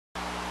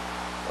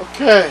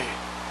Okay,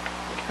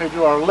 we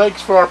do our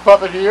legs for our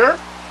puppet here.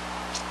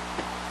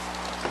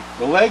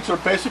 The legs are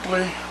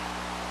basically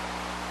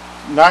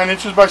 9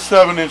 inches by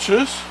 7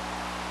 inches.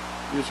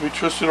 As we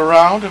twist it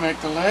around to make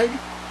the leg,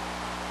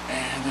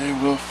 and they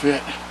will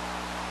fit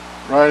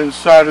right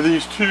inside of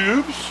these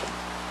tubes.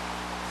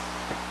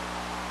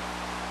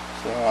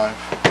 So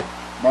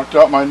I've marked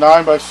out my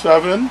 9 by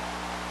 7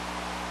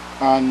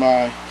 on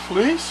my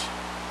fleece.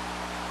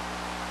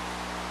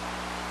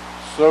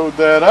 Sewed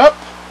that up.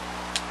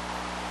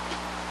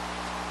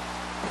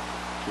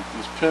 Take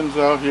these pins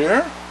out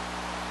here.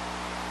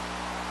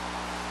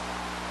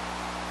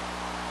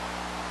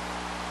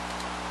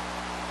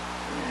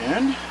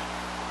 And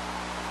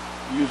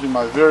using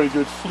my very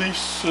good fleece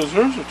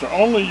scissors, which are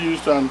only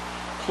used on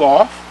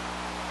cloth,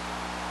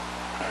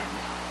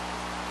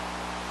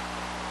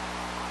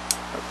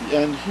 at the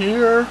end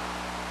here,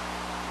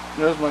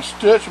 there's my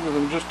stitch. I'm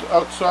going just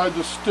outside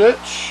the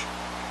stitch.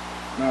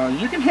 Now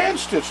you can hand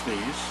stitch these.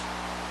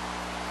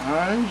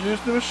 I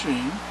use the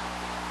machine.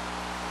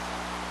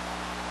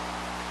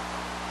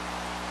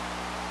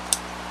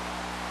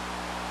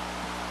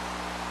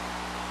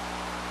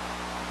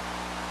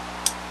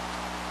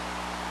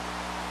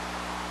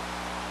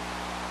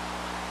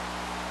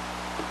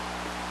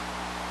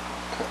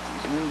 Cut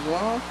these ends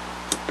off.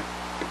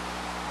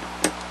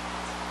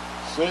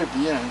 Save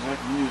the ends, I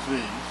can use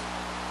these.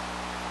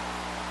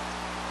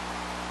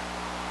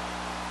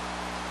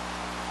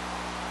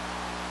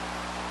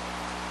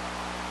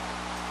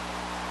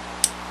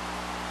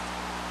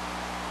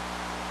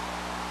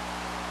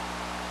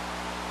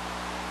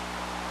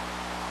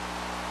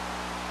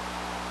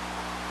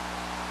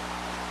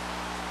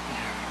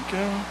 There we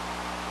go.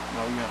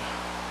 Now we gotta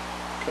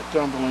cut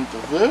down the length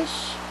of this.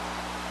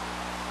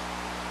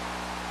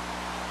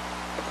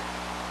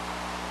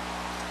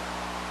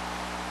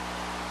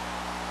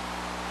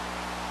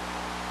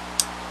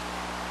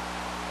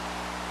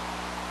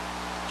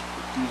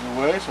 These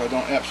away so I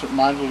don't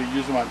absent-mindedly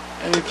use them on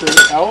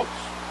anything else.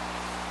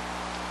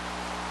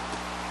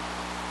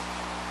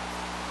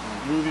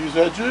 Glue these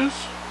edges.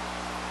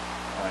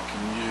 I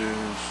can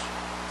use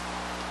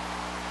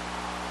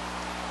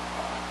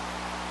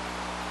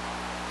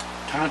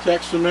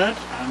contact cement.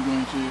 I'm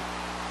going to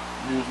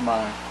use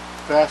my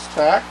fast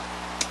tack.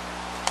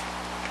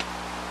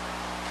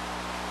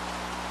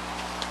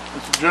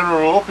 As a general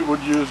rule, people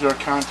would use their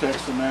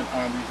contact cement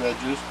on these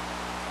edges.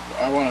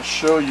 But I want to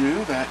show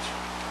you that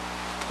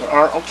there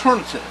are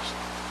alternatives.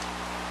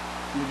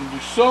 You can do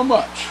so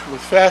much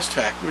with fast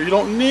tack where you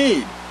don't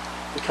need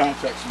the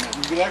contact cement.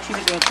 You can actually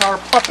make an entire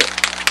puppet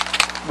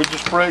with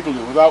just spray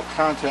glue without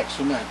contact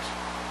cement.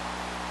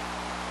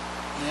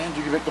 And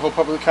you can make the whole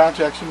puppet with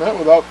contact cement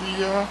without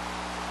the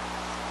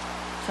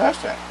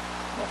fast tack.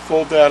 I'll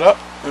fold that up.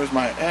 There's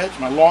my edge,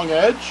 my long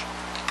edge.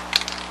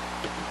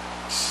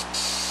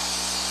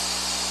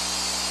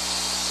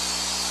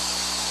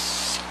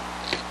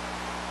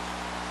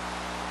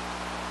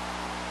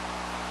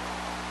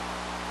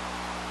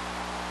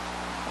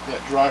 Let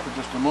that dry for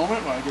just a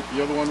moment while I get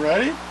the other one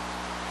ready.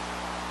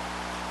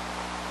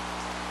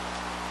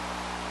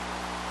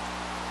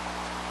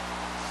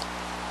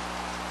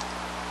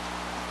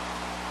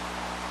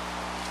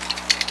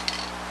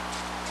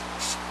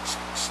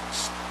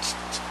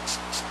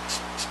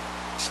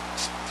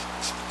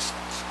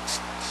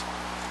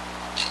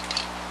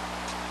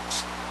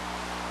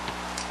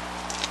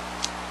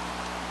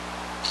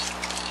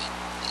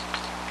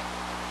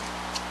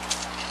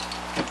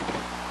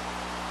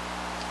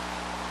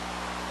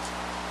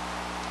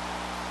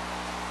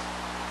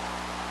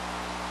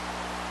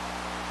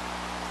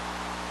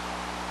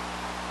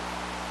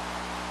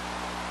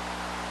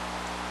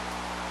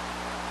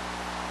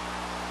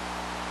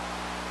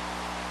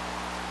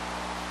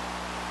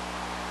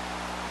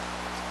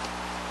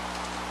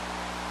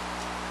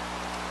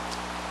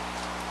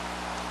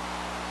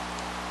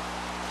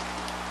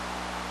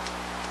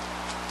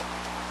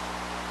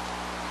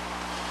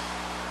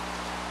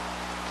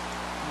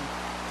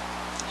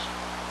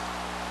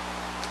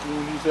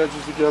 Glue these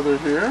edges together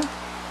here.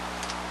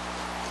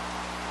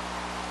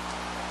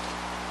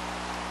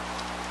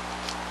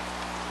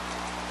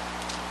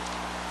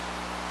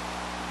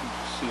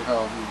 See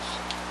how these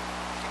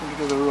come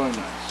together really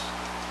nice.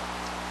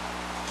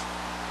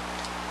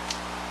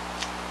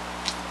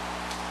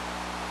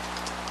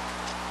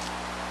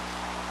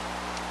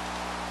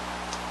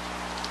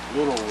 A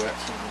little wet,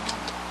 so they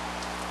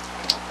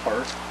come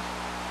apart.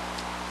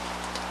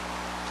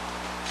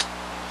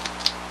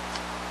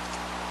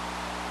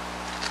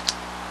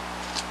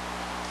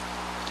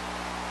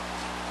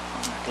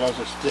 Gloves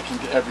are sticking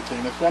to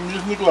everything. That's why I'm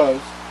using the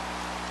gloves,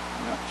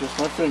 not just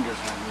my fingers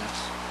on this.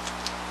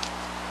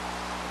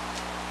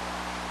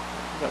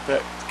 Got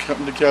that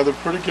coming together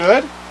pretty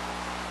good.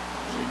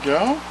 There we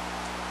go.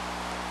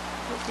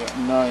 Got that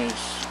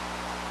nice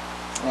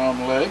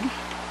round leg.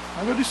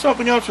 I'm going to do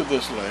something else with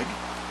this leg.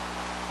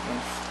 I'm going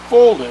to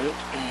fold it,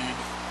 and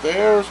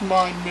there's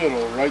my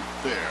middle right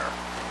there.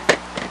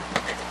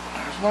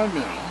 There's my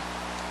middle.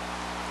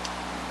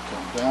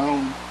 Come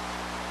down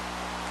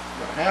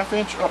about a ½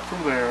 inch up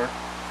from there,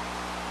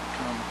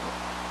 come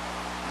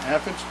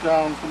 ½ inch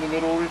down from the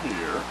middle over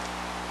here.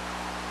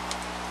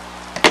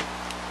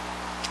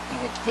 And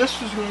what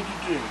this is going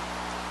to do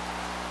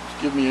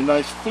is give me a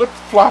nice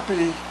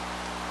flip-floppy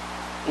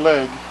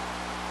leg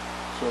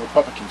so the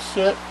puppet can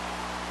sit.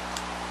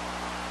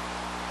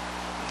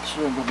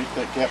 So I'm going to make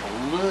that gap a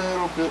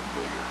little bit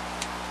bigger.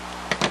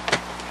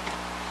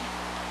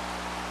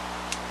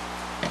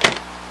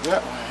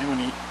 That way, when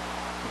he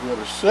will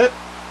either sit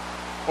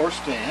or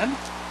stand,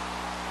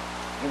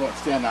 he won't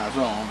stand on his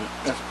own, but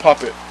that's a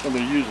puppet,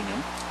 somebody using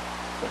him.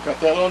 So I got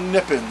that little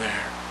nip in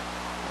there.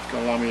 That's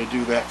going to allow me to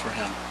do that for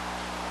him.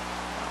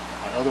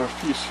 My other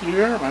piece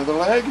here, my other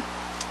leg.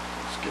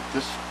 Let's get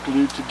this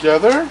glued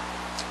together.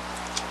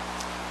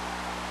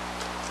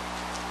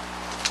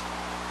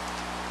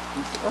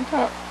 I've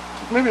got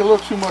maybe a little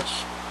too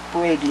much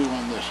spray glue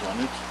on this one.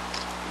 It's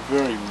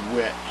very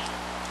wet.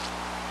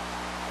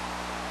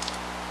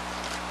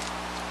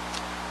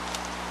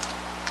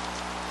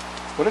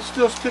 But it's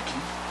still sticky.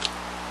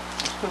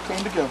 It's still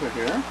coming together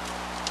here.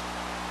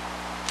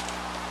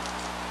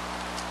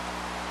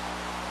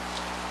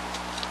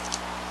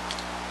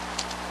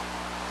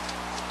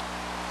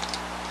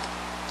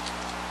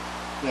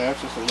 Yeah,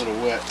 it's just a little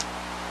wet.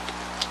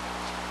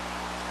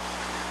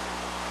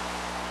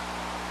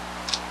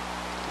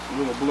 Just a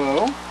little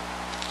blow.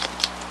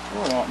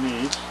 Or all it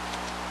needs.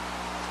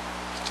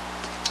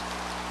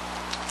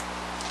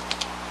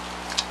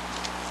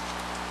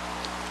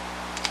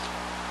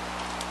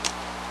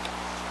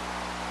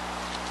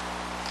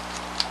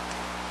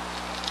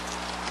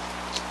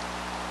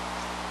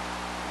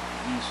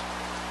 These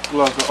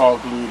gloves are all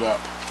glued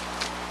up.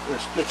 They're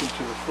sticking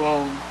to the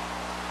foam.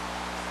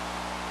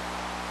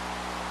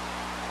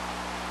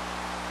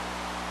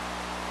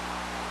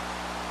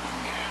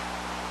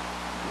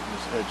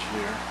 Edge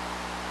here.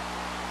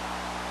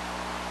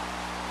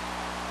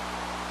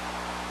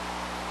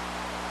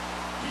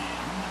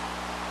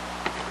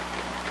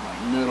 And my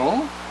middle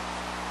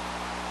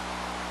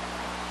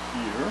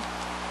here.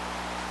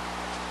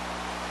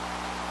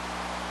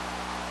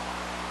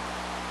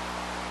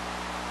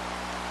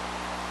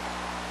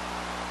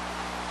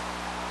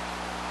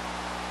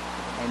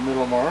 My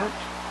middle mark.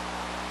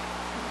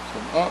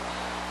 Come up.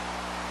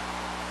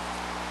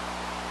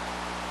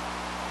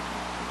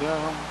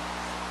 Down.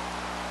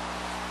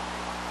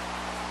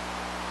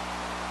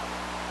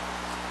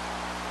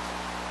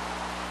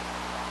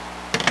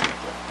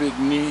 Big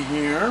knee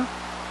here.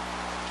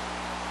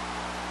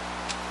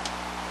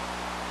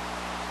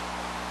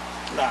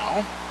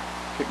 Now,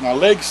 take my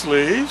leg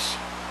sleeves,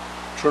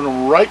 turn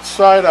them right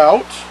side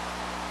out.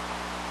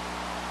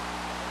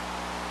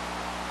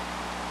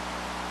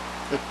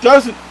 It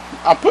doesn't,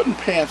 I'm putting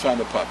pants on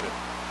the puppet,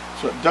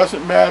 so it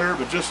doesn't matter,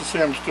 but just to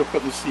say I'm still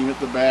putting the seam at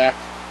the back.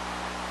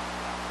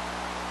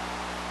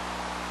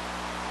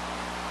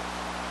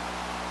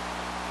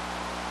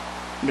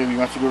 Maybe he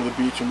wants to go to the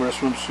beach and wear a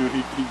swimsuit.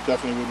 He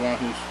definitely would want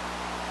his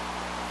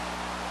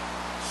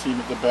seam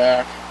at the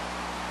back.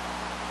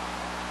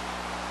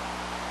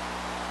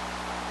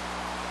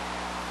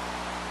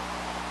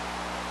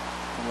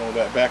 Roll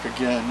that back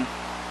again.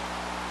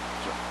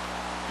 So,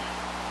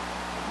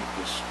 get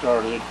this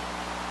started.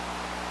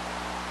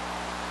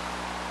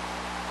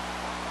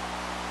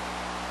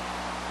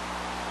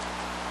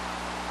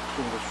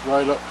 Pull this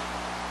right up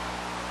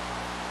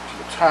to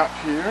the top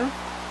here.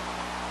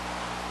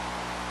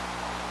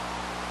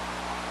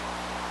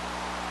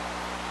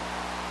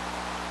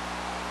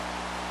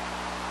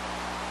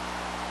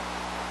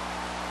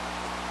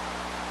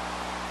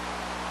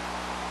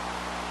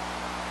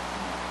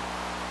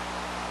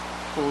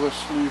 Pull this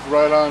sleeve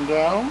right on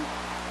down.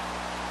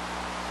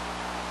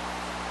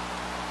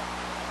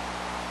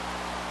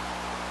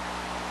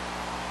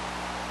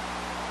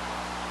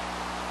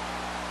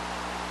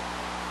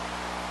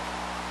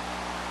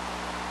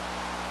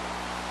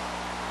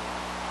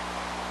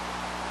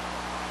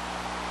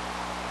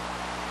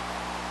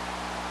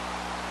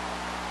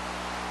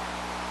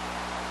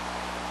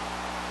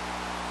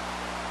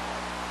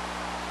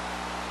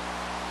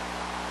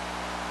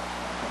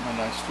 Got my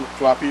nice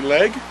floppy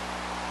leg.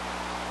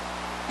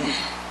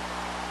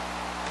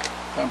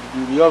 Time to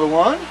do the other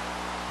one.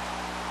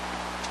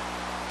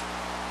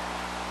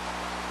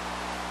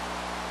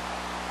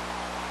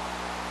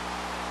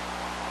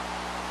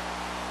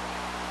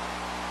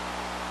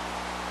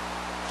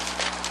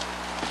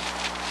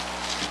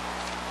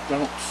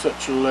 Don't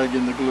set your leg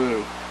in the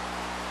glue.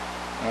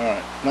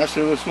 Alright, nice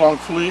with this long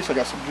fleece. I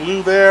got some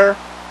glue there.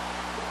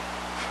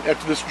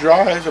 After this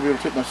dries, I'll be able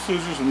to take my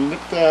scissors and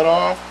nip that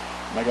off.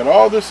 And I got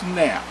all this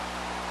nap,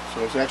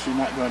 so it's actually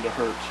not going to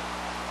hurt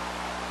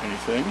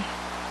anything.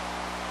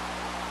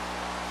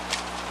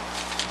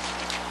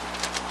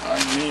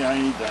 I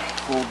need to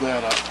hold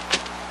that up,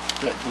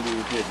 that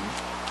glue hidden.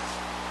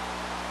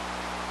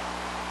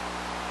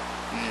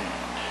 And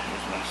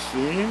here's my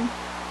seam.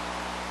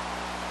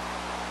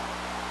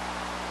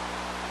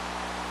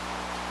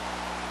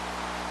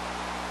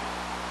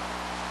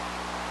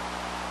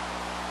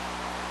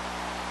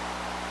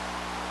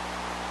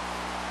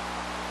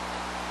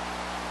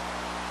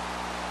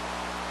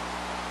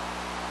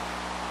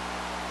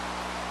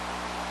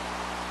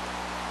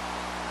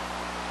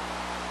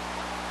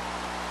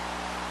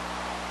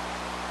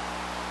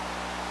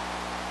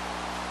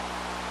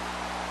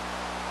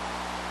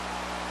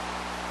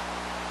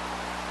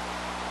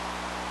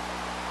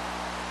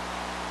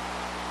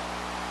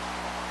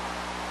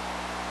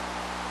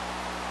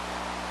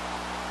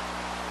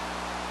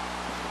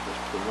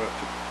 Go right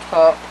to the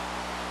top.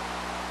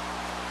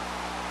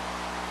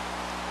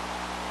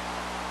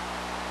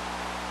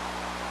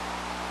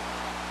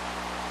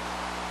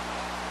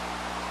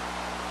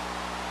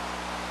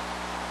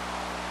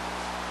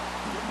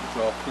 Getting this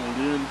all pulled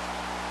in.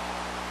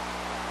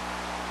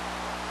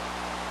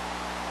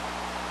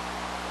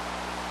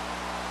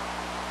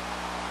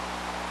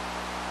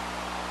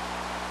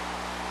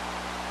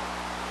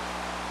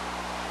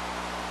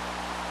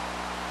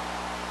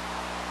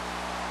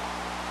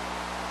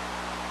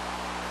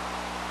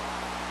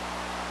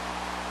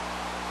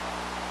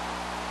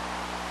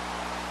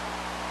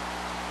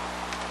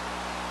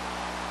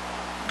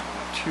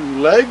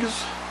 Two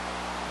legs.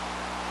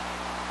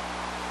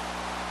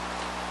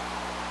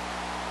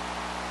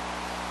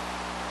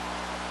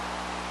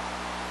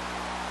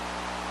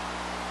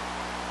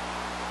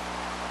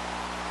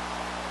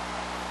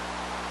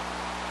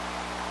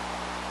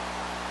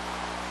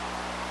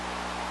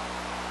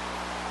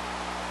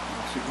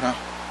 Now,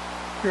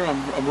 here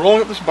I'm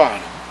rolling up this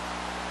bottom.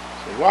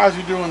 Say, why is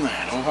he doing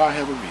that? Oh, I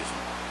have a reason.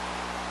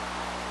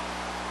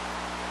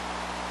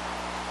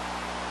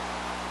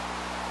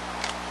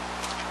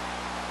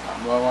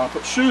 Well, I want to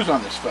put shoes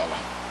on this fella.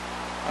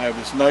 I have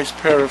this nice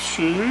pair of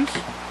shoes.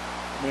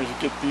 I managed to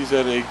get these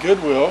at a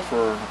Goodwill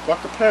for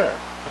 $1 a pair.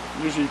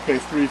 Usually you pay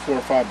 $3, $4,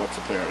 $5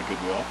 a pair at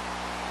Goodwill.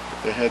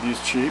 But they had these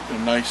cheap. They're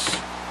nice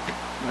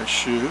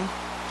shoe.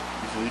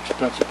 These are the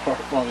expensive part,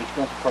 one of the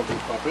expensive parts of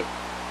the puppet.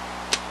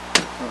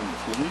 Turn the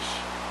fleece.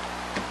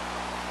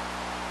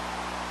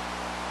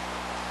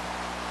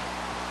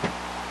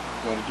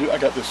 What I'm going to do, I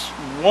got this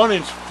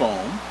 1-inch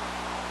foam.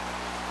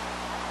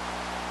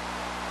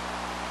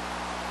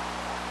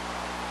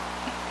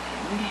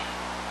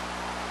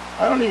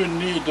 I don't even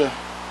need to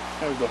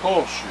have the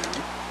whole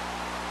shoe.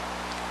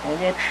 I'm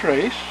going to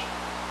trace.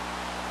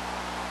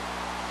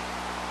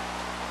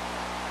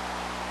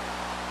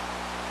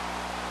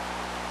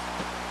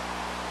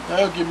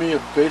 That'll give me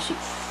a basic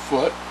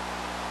foot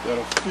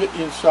that'll fit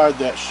inside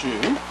that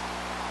shoe.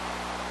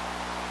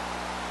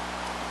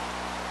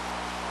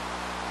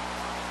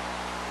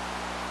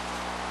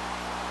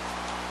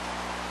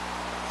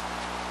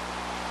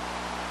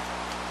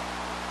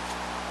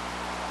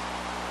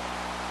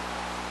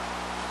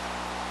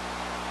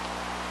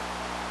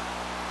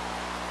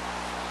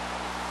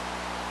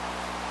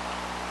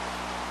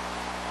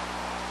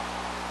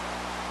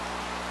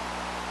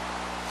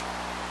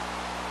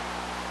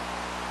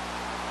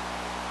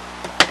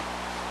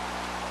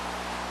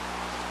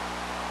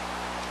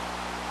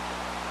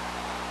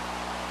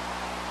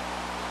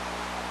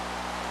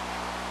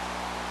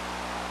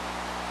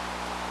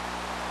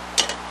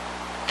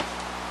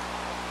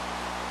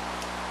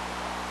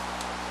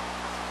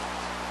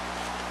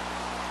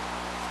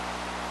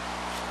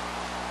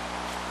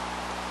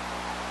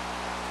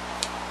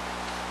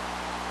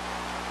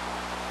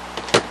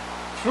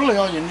 It's really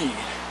all you need.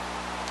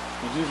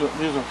 These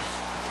are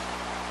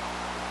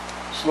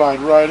slide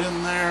right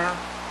in there,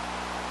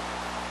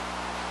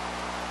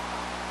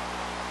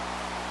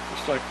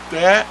 just like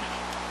that.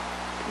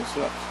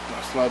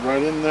 Slide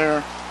right in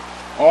there.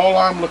 All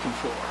I'm looking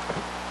for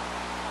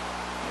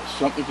is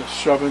something to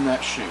shove in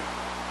that shoe.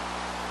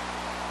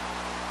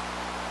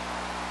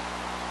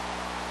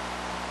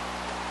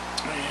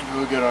 And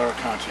we'll get our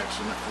contacts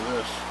in it for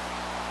this.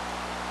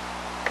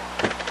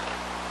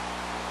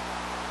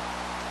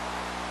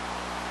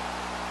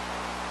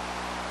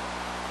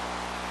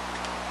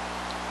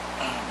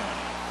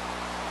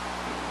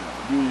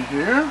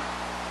 Here.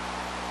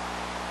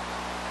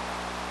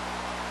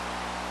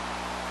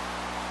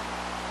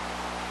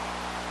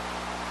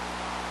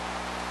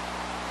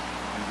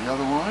 And the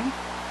other one.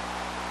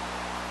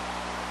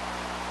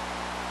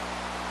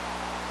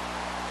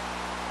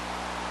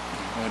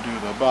 I'm going to do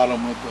the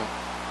bottom of the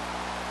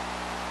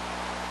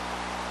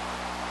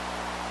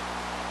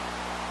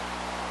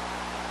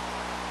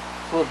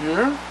foot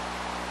here.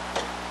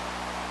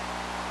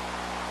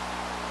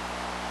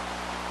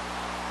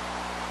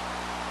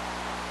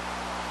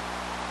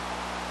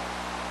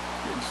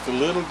 Just a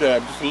little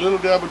dab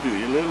will do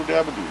you, a little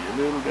dab will do you, a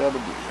little dab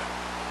will do you.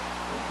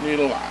 Don't need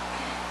a lot.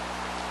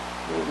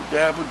 A little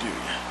dab will do you.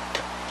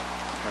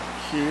 Have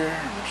it here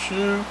in the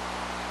shoe.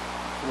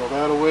 Throw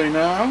that away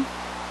now.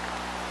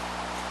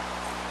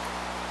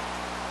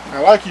 I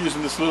like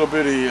using this little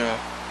bitty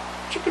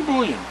chicken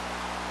bouillon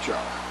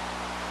jar.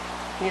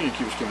 Bouillon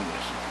cubes come in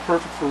this.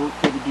 Perfect for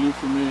the glue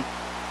for me.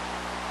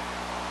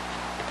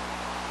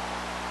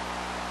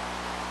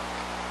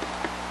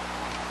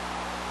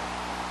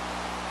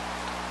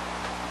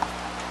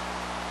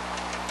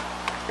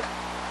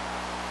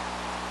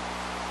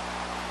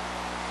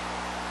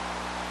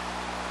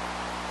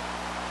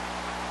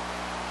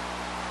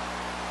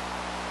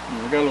 I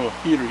got a little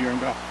heater here. I'm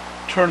going to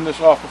turn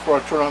this off before I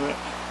turn on that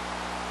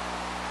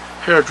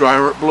hair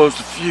dryer. It blows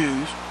the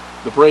fuse,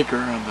 the breaker,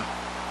 and the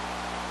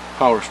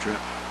power strip.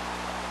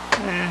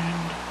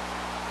 And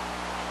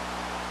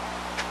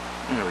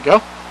there we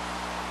go.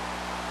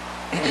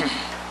 Got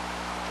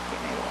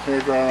my little hair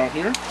dryer on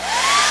here.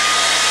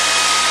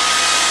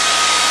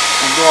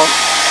 I'm going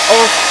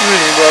off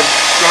screen, but I'm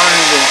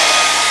drying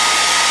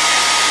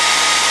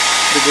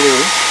the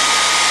glue.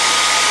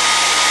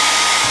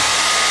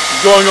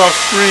 It's going off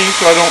screen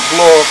so I don't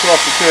blow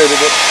across the table,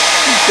 but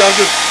I'm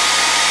just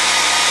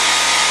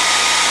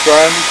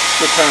drying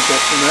the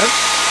contact cement.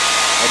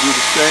 I do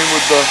the same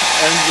with the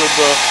ends of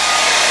the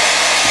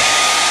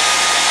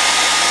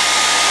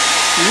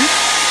piece.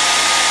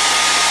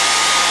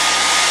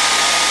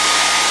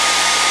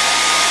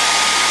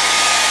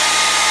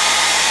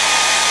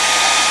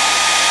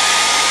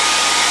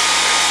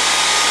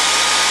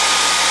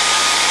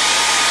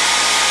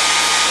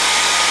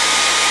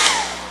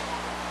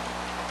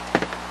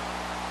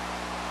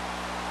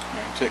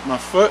 Take my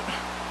foot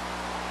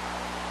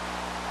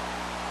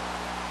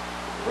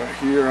right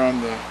here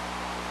on the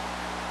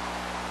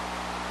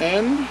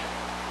end.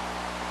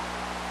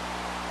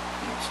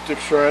 It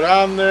sticks right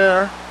on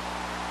there,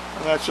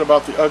 and that's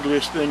about the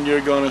ugliest thing you're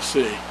going to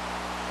see.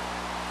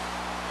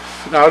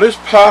 Now it is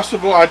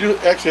possible, I do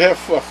actually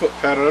have a foot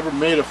pad. I never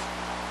made a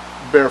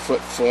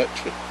barefoot foot.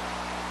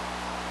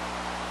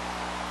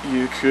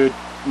 You could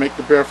make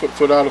the barefoot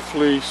foot out of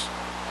fleece.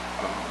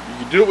 You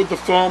can do it with the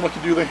foam like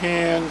you do the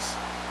hands.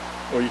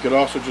 Or you could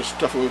also just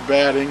stuff it with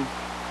batting.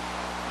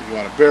 If you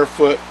want a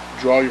barefoot,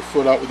 draw your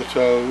foot out with the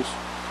toes.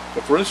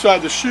 But for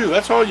inside the shoe,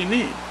 that's all you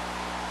need.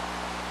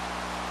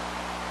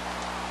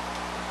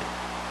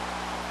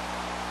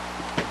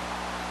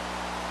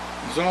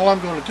 That's all I'm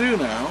going to do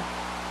now.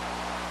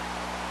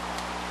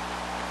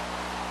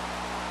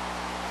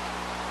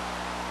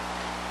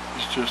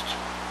 Is just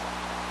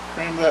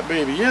cram that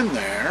baby in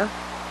there.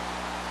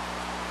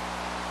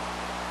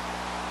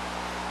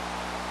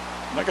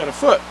 And I got a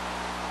foot.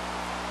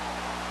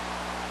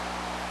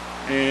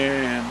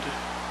 And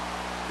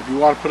if you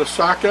want to put a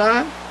sock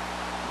on,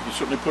 you can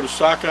certainly put a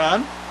sock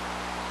on.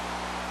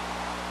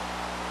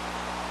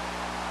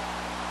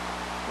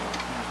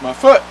 There's my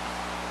foot.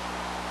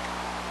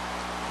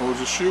 Hold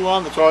the shoe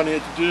on, that's all I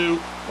need to do.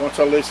 Once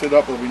I lace it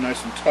up, it'll be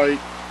nice and tight.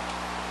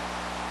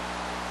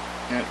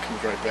 And it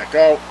comes right back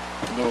out,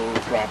 no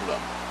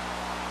problem.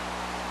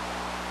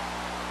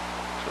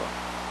 So,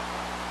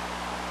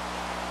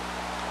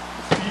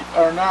 the feet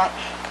are not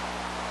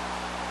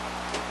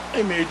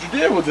a major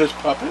deal with this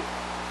puppet.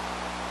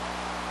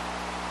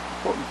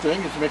 Important thing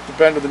is to make the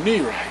bend of the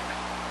knee right.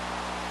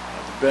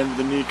 Have the bend of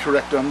the knee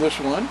correct on this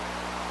one.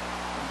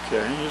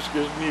 Okay, his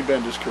knee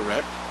bend is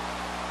correct.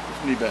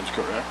 His knee bend's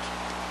correct.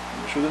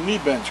 Make sure the knee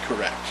bend's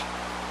correct.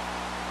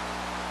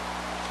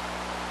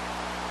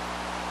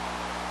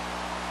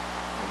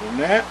 Other than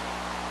that,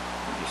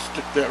 just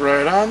stick that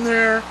right on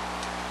there.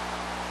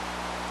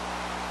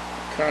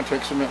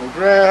 Contact cement will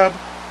grab.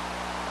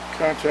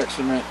 Contact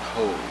cement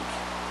hold.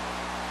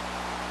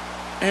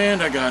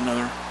 And I got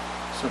another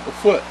simple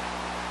foot.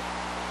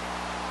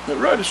 It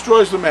right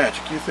destroys the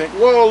magic. You think,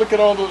 whoa, look at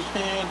all those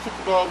hands, look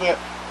at all that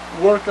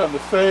work on the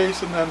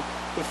face, and then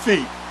the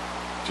feet.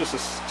 Just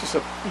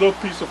a little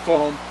piece of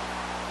foam,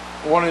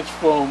 1-inch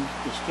foam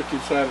to stick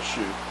inside a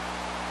shoe.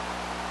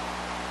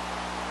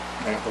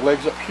 I got the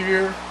legs up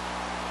here.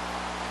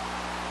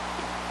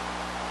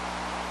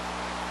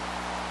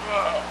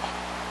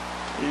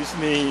 These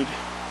need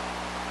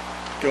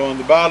to go on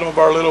the bottom of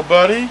our little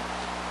buddy.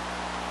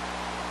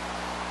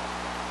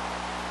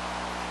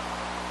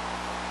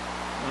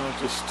 I'll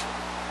just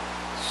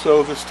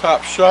sew this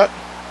top shut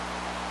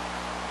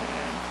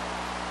and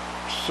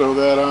sew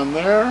that on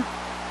there.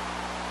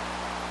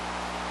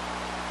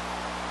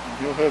 And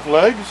he'll have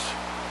legs.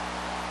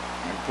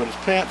 I can put his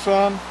pants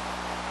on,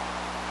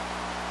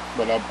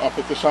 but I'll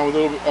put this on with a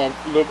little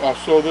bit. I'll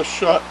sew this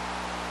shut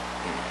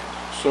and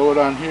sew it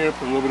on here.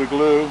 Put a little bit of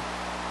glue,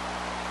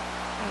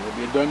 and it'll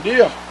be a done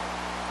deal.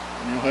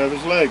 And he'll have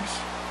his legs.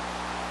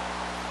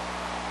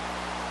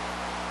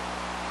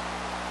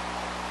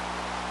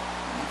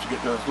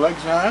 Get those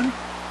legs on.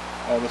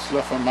 All that's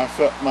left on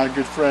my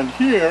good friend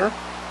here,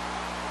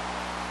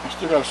 I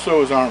still got to sew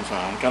his arms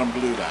on. Got them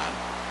glued on.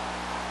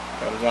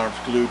 Got his arms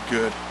glued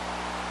good.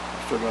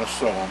 I'm still going to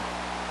sew them.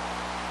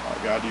 All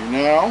I got to do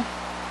now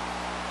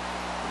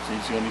is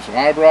he's going to need some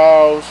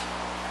eyebrows.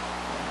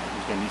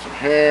 He's going to need some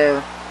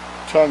hair,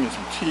 tongue, and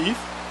some teeth.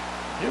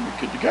 He'll be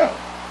good to go.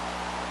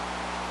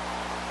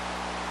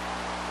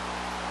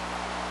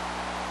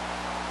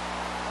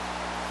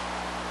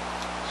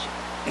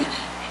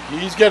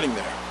 He's getting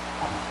there.